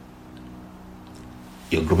see.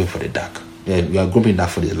 you're groping for the dark. You are groping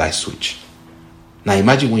that for the light switch. Now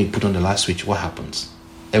imagine when you put on the light switch, what happens?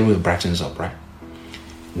 Everywhere brightens up, right?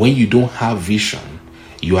 When you don't have vision,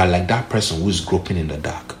 you are like that person who is groping in the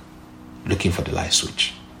dark, looking for the light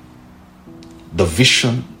switch. The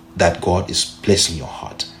vision that God is placing in your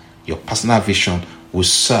heart, your personal vision, will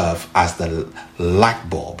serve as the light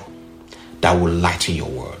bulb that will lighten your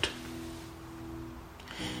world.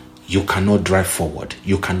 You cannot drive forward.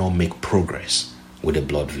 You cannot make progress with a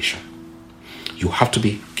blurred vision. You have to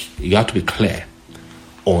be clear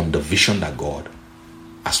on the vision that God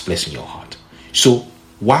has placed in your heart. So,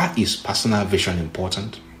 why is personal vision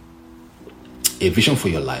important? A vision for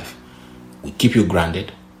your life will keep you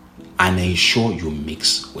grounded and ensure you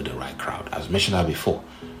mix with the right crowd. As mentioned that before,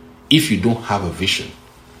 if you don't have a vision,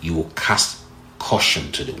 you will cast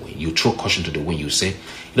caution to the wind. You throw caution to the wind. You say,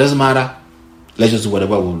 it doesn't matter. Let's just do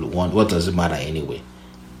whatever we want. What does it matter anyway?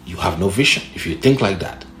 You have no vision. If you think like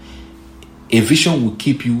that, a vision will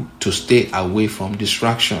keep you to stay away from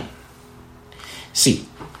distraction. See,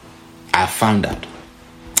 I found out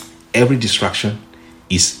every distraction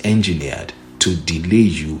is engineered to delay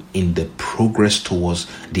you in the progress towards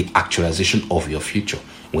the actualization of your future.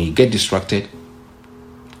 When you get distracted,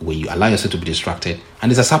 when you allow yourself to be distracted, and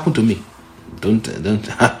this has happened to me. Don't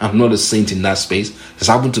I'm not a saint in that space. It's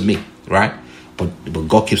happened to me, right? But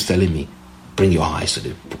God keeps telling me, bring your eyes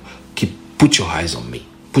to put your eyes on me.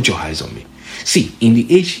 Put your eyes on me. See, in the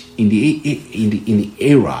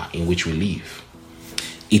era in which we live,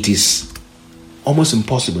 it is almost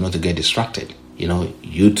impossible not to get distracted. You know,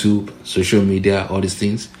 YouTube, social media, all these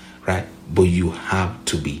things, right? But you have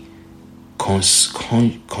to be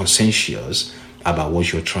conscientious about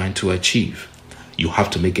what you're trying to achieve. You have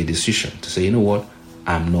to make a decision to say, you know what,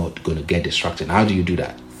 I'm not going to get distracted. How do you do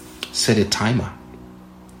that? Set a timer.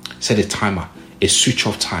 Set a timer, a switch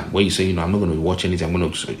off time where you say, you know, I'm not going to watch anything. I'm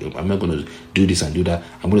not going to do this and do that.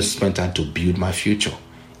 I'm going to spend time to build my future.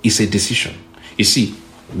 It's a decision. You see,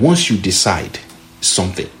 once you decide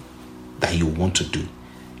something that you want to do,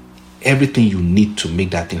 everything you need to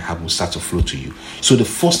make that thing happen start to flow to you. So the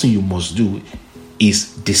first thing you must do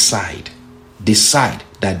is decide. Decide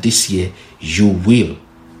that this year you will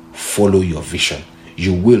follow your vision.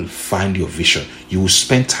 You will find your vision. You will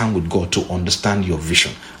spend time with God to understand your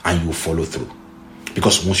vision, and you will follow through.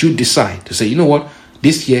 Because once you decide to say, you know what,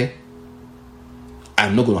 this year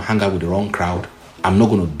I'm not going to hang out with the wrong crowd. I'm not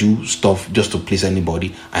going to do stuff just to please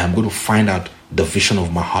anybody. I am going to find out the vision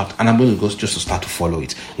of my heart, and I'm going to go just to start to follow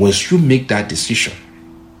it. Once you make that decision,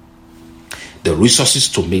 the resources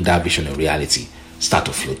to make that vision a reality start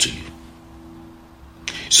to flow to you.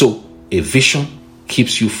 So a vision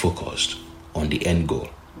keeps you focused on the end goal.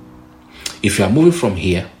 If you are moving from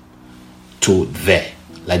here to there,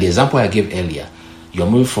 like the example I gave earlier, you're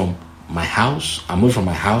moving from my house, I'm moving from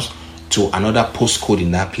my house to another postcode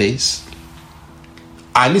in that place.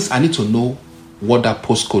 At least I need to know what that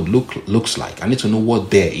postcode looks like. I need to know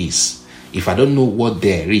what there is. If I don't know what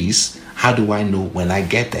there is, how do I know when I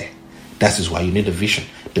get there? That is why you need a vision.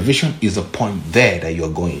 The vision is the point there that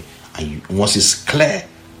you're going. And once it's clear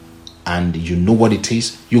and you know what it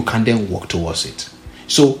is, you can then walk towards it.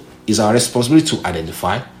 So it's our responsibility to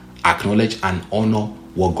identify, acknowledge, and honor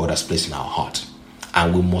what God has placed in our heart.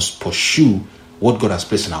 And we must pursue what God has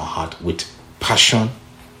placed in our heart with passion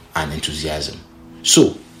and enthusiasm.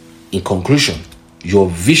 So, in conclusion, your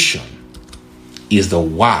vision is the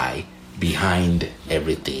why behind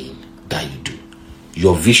everything that you do.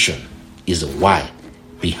 Your vision is the why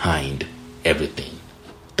behind everything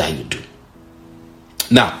that you do.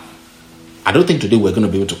 Now, I don't think today we're going to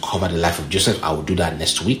be able to cover the life of Joseph. I will do that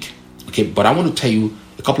next week. Okay, but I want to tell you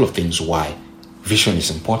a couple of things why vision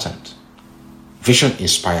is important. Vision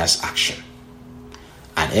inspires action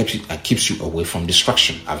and keeps you away from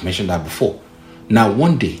distraction. I've mentioned that before. Now,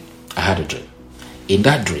 one day I had a dream. In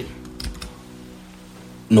that dream,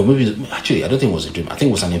 I don't think it was a dream. I think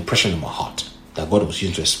it was an impression in my heart that God was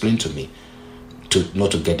using to explain to me to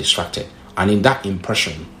not to get distracted. And in that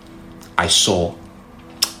impression, I saw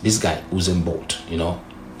this guy, Usain Bolt. You know,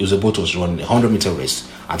 Usain Bolt was running a 100-meter race.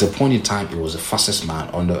 At a point in time, he was the fastest man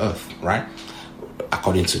on the earth, right?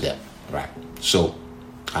 According to them, right? So,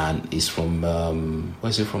 and he's from, where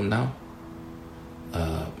is he from now?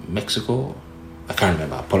 Mexico? I can't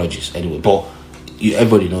remember. Apologies. Anyway, but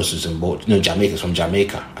everybody knows Usain Bolt. No, Jamaica. It's from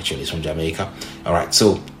Jamaica. Actually, it's from Jamaica. All right.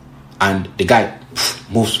 So, and the guy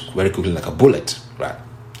moves very quickly like a bullet, right?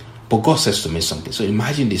 But God says to me something. So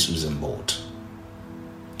imagine this Usain Bolt.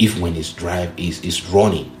 If when his drive is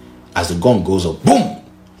running, as the gun goes off, boom,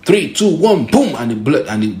 3, 2, 1, boom, and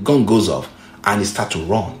the gun goes off, and he starts to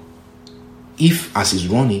run. If as he's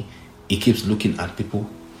running, he keeps looking at people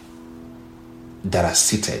that are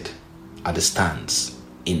seated at the stands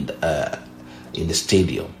in the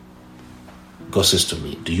stadium. God says to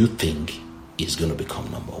me, do you think he's going to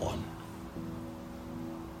become number one?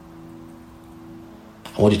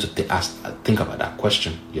 I want you to think about that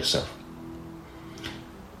question yourself.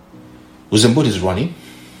 Usain Bolt is running.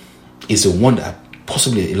 He's the one that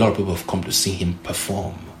possibly a lot of people have come to see him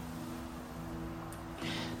perform.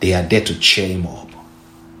 They are there to cheer him up.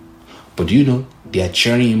 But do you know, they are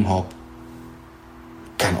cheering him up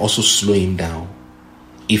can also slow him down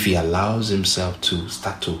if he allows himself to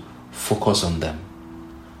start to focus on them.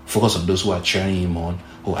 Focus on those who are cheering him on.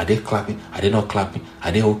 Oh, are they clapping? Are they not clapping?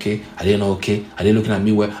 Are they okay? Are they not okay? Are they looking at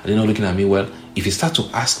me well? Are they not looking at me well? If you start to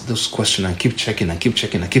ask those questions and keep checking,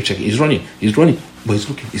 he's running, but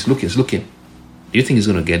he's looking. Do you think he's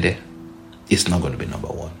going to get there? It's not going to be number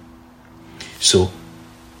one. So,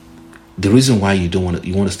 the reason why you want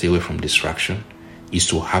to stay away from distraction is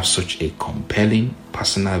to have such a compelling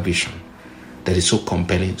personal vision that is so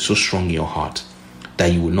compelling, so strong in your heart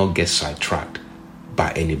that you will not get sidetracked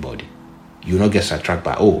by anybody. You will not get sidetracked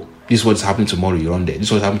by, oh, this is what's happening tomorrow, you run there. This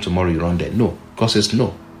is what's happening tomorrow, you run there. No. God says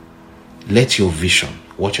no. Let your vision,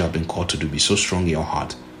 what you have been called to do, be so strong in your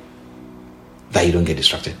heart that you don't get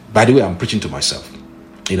distracted. By the way, I'm preaching to myself,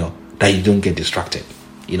 that you don't get distracted.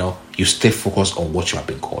 You stay focused on what you have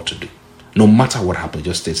been called to do. No matter what happens,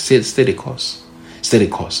 just stay the course. Stay the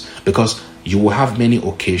course. Because you will have many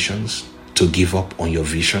occasions to give up on your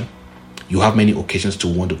vision. You have many occasions to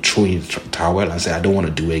want to throw in the towel and say, I don't want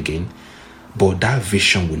to do it again. But that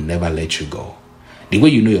vision will never let you go. The way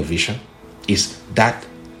you know your vision is that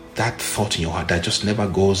thought in your heart that just never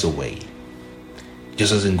goes away. It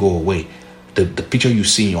just doesn't go away. The picture you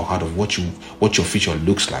see in your heart of what your future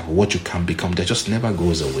looks like, or what you can become, that just never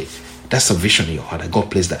goes away. That's a vision in your heart that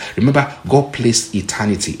God placed that. Remember, God placed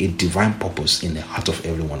eternity, a divine purpose in the heart of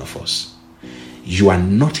every one of us. You are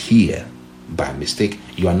not here by mistake.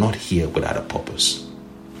 You are not here without a purpose.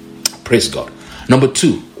 Praise God. Number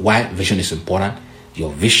 2, why vision is important.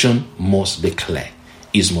 Your vision must be clear.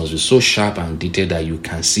 It must be so sharp and detailed that you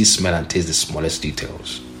can see, smell, and taste the smallest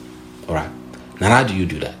details. All right. Now, how do you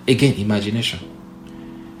do that? Again, imagination.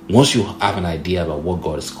 Once you have an idea about what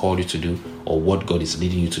God has called you to do, or what God is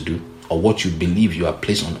leading you to do, or what you believe you are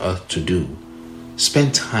placed on earth to do,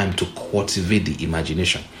 spend time to cultivate the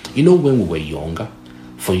imagination. When we were younger,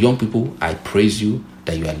 for young people, I praise you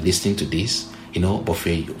that you are listening to this. But for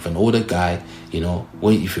an older guy,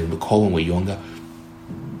 if you recall when we were younger,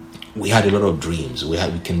 we had a lot of dreams. We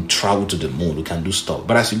can travel to the moon. We can do stuff.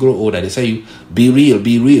 But as you grow older, they say, be real,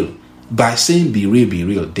 be real. By saying be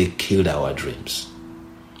real, they killed our dreams.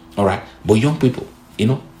 All right. But young people,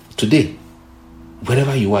 today,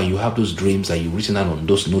 wherever you are, you have those dreams that you've written down on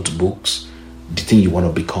those notebooks, the thing you want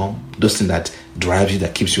to become, those things that drives you,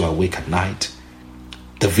 that keeps you awake at night,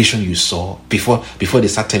 the vision you saw before they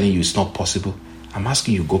start telling you it's not possible. I'm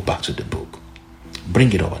asking you, go back to the book,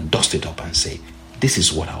 bring it up and dust it up and say, this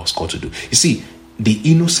is what I was called to do. You see, the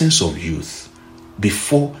innocence of youth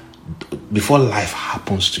before life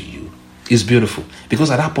happens to you is beautiful,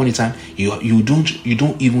 because at that point in time you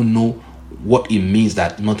don't even know what it means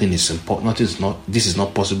that nothing is important. This is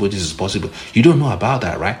not possible. This is possible. You don't know about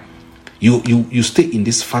that, right? You stay in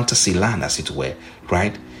this fantasy land, as it were,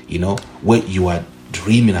 right? Where you are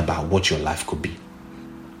dreaming about what your life could be.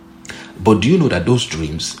 But do you know that those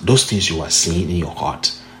dreams, those things you are seeing in your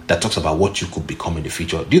heart that talks about what you could become in the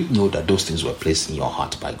future, do you know that those things were placed in your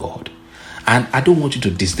heart by God? And I don't want you to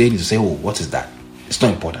disdain it, to say, oh, what is that? It's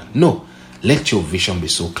not important. No. Let your vision be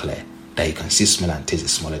so clear that you can see, smell, and taste the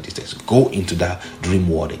smaller details. Go into that dream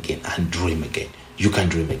world again and dream again. You can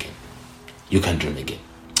dream again. You can dream again.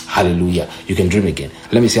 Hallelujah. You can dream again.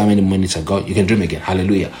 Let me see how many minutes I got. You can dream again.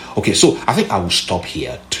 Hallelujah. Okay, so I think I will stop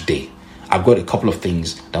here today. I've got a couple of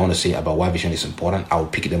things that I want to say about why vision is important. I'll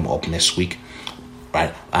pick them up next week.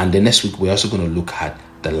 Right? And the next week, we're also going to look at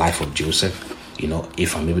the life of Joseph,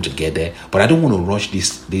 if I'm able to get there. But I don't want to rush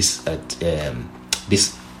this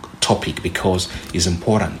topic, because it's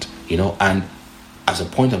important, and as a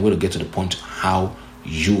point, I'm going to get to the point how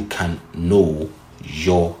you can know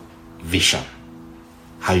your vision.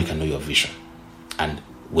 How you can know your vision. And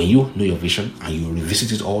when you know your vision and you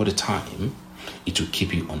revisit it all the time, it will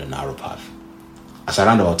keep you on the narrow path. As I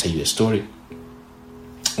round up, I'll tell you a story.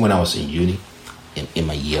 When I was in uni, in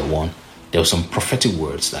my year 1, there were some prophetic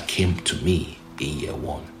words that came to me in year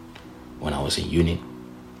 1 when I was in uni.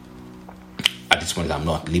 At this point, I'm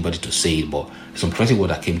not at liberty to say it, but some prophetic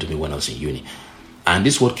word that came to me when I was in uni. And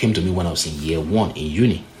this word came to me when I was in year 1 in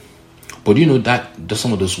uni. But that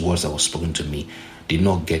some of those words that were spoken to me did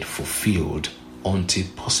not get fulfilled until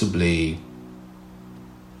possibly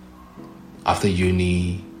after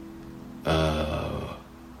uni,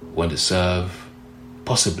 went to serve,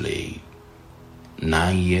 possibly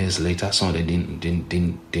 9 years later. Some of them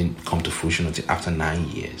didn't come to fruition until after 9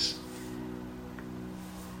 years.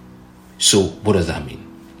 So what does that mean?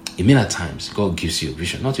 It means at times God gives you a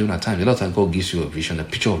vision. Not even at times. A lot of times God gives you a vision, a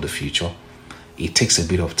picture of the future. It takes a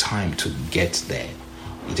bit of time to get there.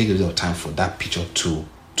 It takes a bit of time for that picture to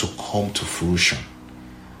come to fruition.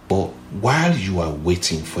 But while you are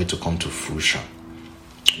waiting for it to come to fruition,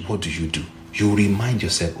 what do? You remind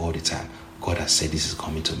yourself all the time, God has said this is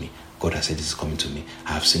coming to me. God has said this is coming to me.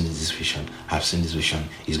 I have seen this vision. I have seen this vision.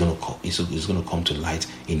 It's going to come to light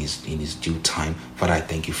in his due time. Father, I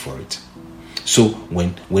thank you for it. So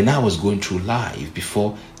when I was going through life,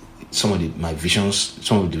 before some of the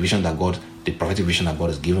vision that God, the prophetic vision that God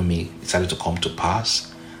has given me, decided to come to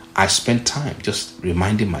pass, I spent time just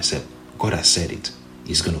reminding myself, God has said it.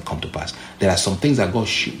 It's going to come to pass. There are some things that God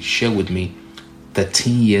shared with me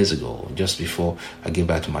 13 years ago, just before I gave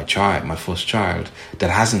birth to my first child, that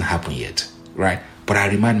hasn't happened yet, right? But I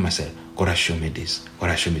remind myself, God has shown me this. God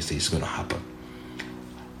has shown me this is going to happen.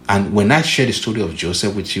 And when I share the story of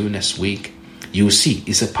Joseph with you next week, you will see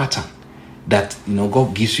it's a pattern that,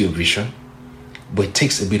 God gives you a vision, but it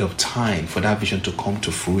takes a bit of time for that vision to come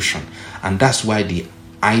to fruition. And that's why the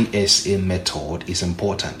ISA method is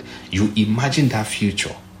important. You imagine that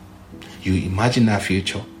future. You imagine that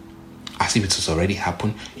future as if it has already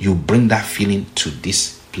happened. You bring that feeling to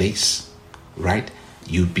this place, right?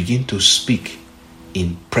 You begin to speak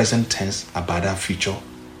in present tense about that future,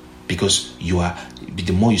 because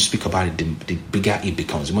the more you speak about it, the bigger it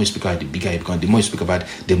becomes. The more you speak about it, the bigger it becomes. The more you speak about it,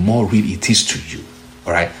 the more real it is to you.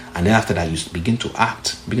 All right? And then after that, you begin to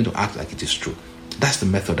act like it is true. That's the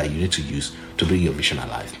method that you need to use to bring your vision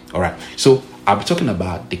alive. All right? So I'll be talking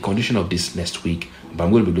about the condition of this next week, but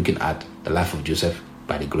I'm going to be looking at the life of Joseph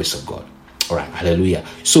by the grace of God. All right? Hallelujah.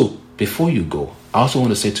 So before you go, I also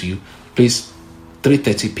want to say to you, please,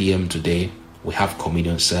 3:30 p.m. today, we have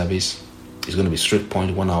communion service. It's going to be straight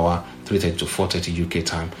point, 1 hour, 3:30 to 4:30 UK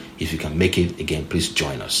time. If you can make it, again, please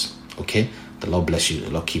join us. Okay? The Lord bless you.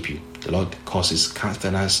 The Lord keep you. The Lord causes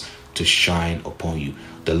countenance to shine upon you.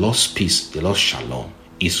 The Lord's peace, the Lord's shalom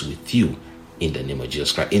is with you in the name of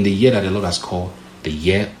Jesus Christ. In the year that the Lord has called the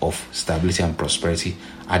year of stability and prosperity,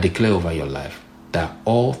 I declare over your life that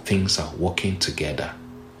all things are working together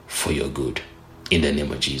for your good in the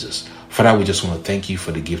name of Jesus. Father, we just want to thank you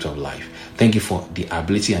for the gift of life. Thank you for the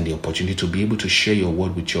ability and the opportunity to be able to share your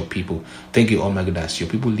word with your people. Thank you, Almighty God, as your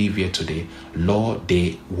people live here today, Lord,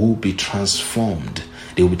 they will be transformed.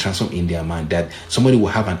 They will be transformed in their mind, that somebody will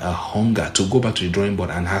have a hunger to go back to the drawing board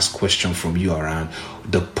and ask questions from you around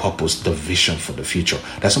the purpose, the vision for the future.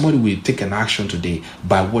 That somebody will take an action today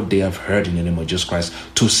by what they have heard in the name of Jesus Christ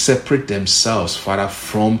to separate themselves, Father,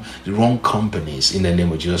 from the wrong companies in the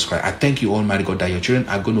name of Jesus Christ. I thank you, Almighty God, that your children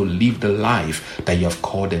are going to live the life that you have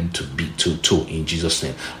called them to be to in Jesus'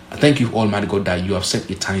 name. I thank you, Almighty God, that you have set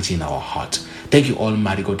eternity in our heart. Thank you,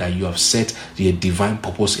 Almighty God, that you have set the divine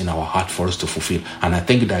purpose in our heart for us to fulfill. And I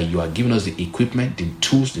thank you that you are giving us the equipment, the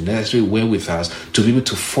tools, the necessary wherewithal to be able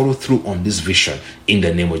to follow through on this vision in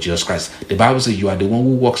the name of Jesus Christ. The Bible says you are the one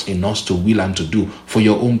who works in us to will and to do for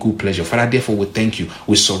your own good pleasure. Father, therefore we thank you.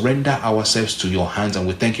 We surrender ourselves to your hands, and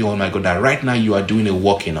we thank you, Almighty God, that right now you are doing a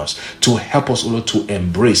work in us to help us, Lord, to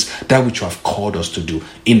embrace that which you have called us to do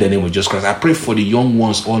in the name of Jesus Christ. I pray for the young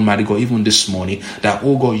ones, Almighty God, even this morning, that,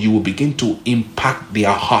 oh God, you will begin to impact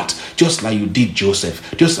their heart, just like you did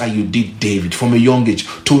Joseph, just like you did David from a young age,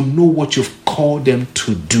 to know what you've called them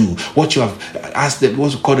to do, what you have asked them,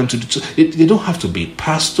 what you call them to do. So they don't have to be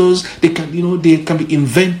pastors. They can, they can be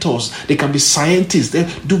inventors. They can be scientists.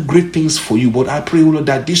 They do great things for you. But I pray, Lord,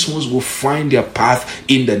 that these ones will find their path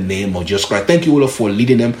in the name of Jesus Christ. Thank you, Lord, for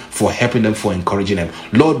leading them, for helping them, for encouraging them.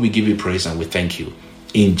 Lord, we give you praise and we thank you.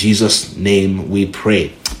 In Jesus' name we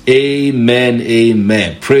pray. Amen.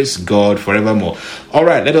 Amen. Praise God forevermore. All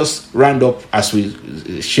right, let us round up as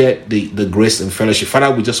we share the grace and fellowship.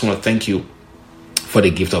 Father, we just want to thank you for the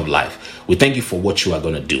gift of life. We thank you for what you are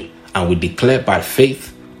going to do. And we declare by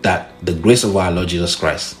faith that the grace of our Lord Jesus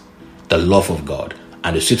Christ, the love of God,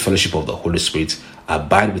 and the sweet fellowship of the Holy Spirit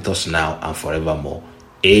abide with us now and forevermore.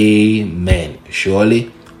 Amen.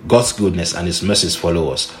 Surely God's goodness and his mercies follow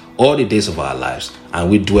us all the days of our lives, and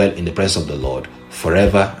we dwell in the presence of the Lord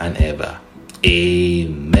forever and ever.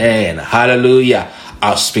 Amen. Hallelujah.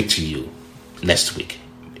 I'll speak to you next week.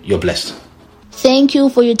 You're blessed. Thank you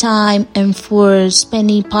for your time and for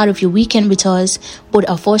spending part of your weekend with us, both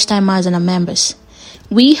our first-timers and our members.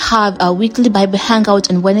 We have a weekly Bible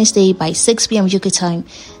hangout on Wednesday by 6 p.m. UK time,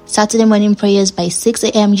 Saturday morning prayers by 6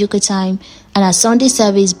 a.m. UK time, and our Sunday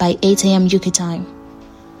service by 8 a.m. UK time.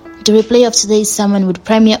 The replay of today's sermon would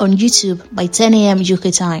premiere on YouTube by 10 a.m.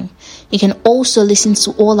 UK time. You can also listen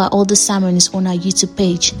to all our other sermons on our YouTube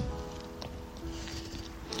page.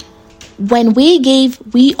 When we give,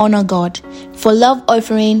 we honor God. For love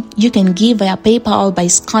offering, you can give via PayPal by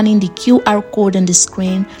scanning the QR code on the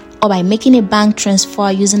screen or by making a bank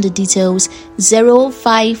transfer using the details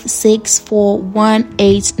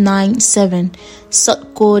 05641897,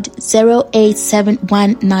 sort code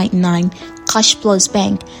 087199, Cash Plus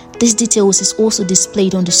Bank. These details is also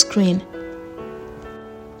displayed on the screen.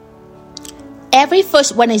 Every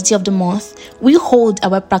first Wednesday of the month, we hold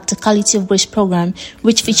our Practicality of Grace program,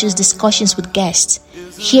 which features discussions with guests.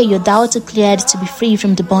 Here, your doubts are cleared to be free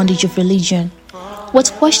from the bondage of religion.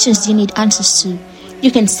 What questions do you need answers to?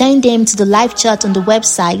 You can send them to the live chat on the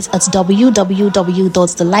website at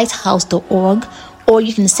www.thelighthouse.org, or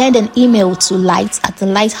you can send an email to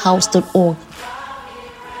light@thelighthouse.org.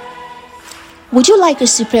 Would you like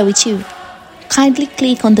us to pray with you? Kindly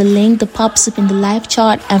click on the link that pops up in the live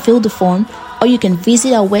chat and fill the form, or you can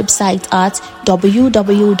visit our website at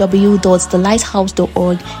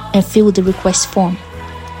www.thelighthouse.org and fill the request form.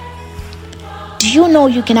 Do you know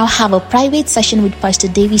you can now have a private session with Pastor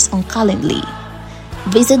Davis on Calendly?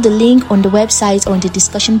 Visit the link on the website or in the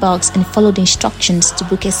discussion box and follow the instructions to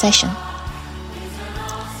book a session.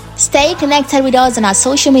 Stay connected with us on our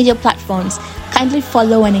social media platforms. Kindly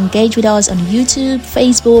follow and engage with us on YouTube,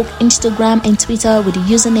 Facebook, Instagram, and Twitter with the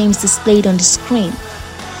usernames displayed on the screen.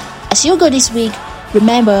 As you go this week,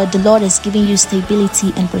 remember the Lord has given you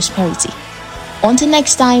stability and prosperity. Until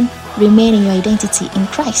next time, remain in your identity in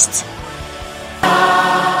Christ.